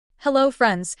Hello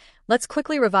friends, let's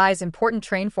quickly revise important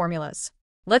train formulas.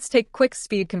 Let's take quick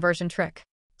speed conversion trick.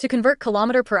 To convert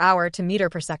kilometer per hour to meter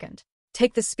per second,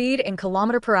 take the speed in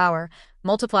kilometer per hour,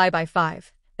 multiply by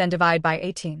 5, then divide by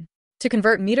 18. To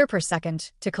convert meter per second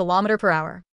to kilometer per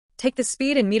hour, take the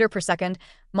speed in meter per second,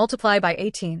 multiply by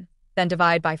 18, then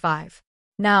divide by 5.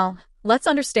 Now, let's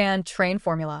understand train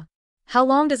formula. How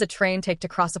long does a train take to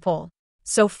cross a pole?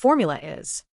 So formula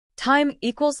is time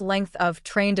equals length of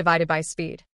train divided by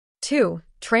speed. 2.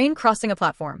 Train crossing a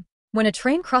platform. When a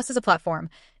train crosses a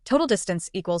platform, total distance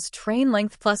equals train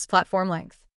length plus platform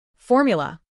length.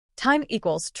 Formula: time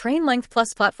equals train length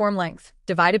plus platform length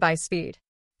divided by speed.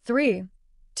 3.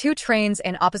 Two trains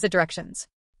in opposite directions.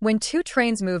 When two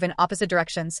trains move in opposite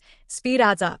directions, speed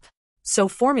adds up. So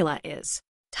formula is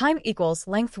time equals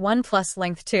length 1 plus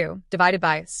length 2 divided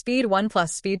by speed 1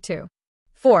 plus speed 2.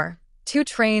 4. Two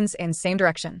trains in same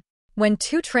direction. When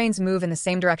two trains move in the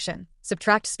same direction,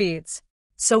 subtract speeds.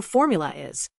 So formula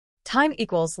is time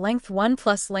equals length 1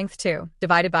 plus length 2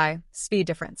 divided by speed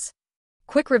difference.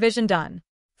 Quick revision done.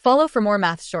 Follow for more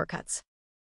math shortcuts.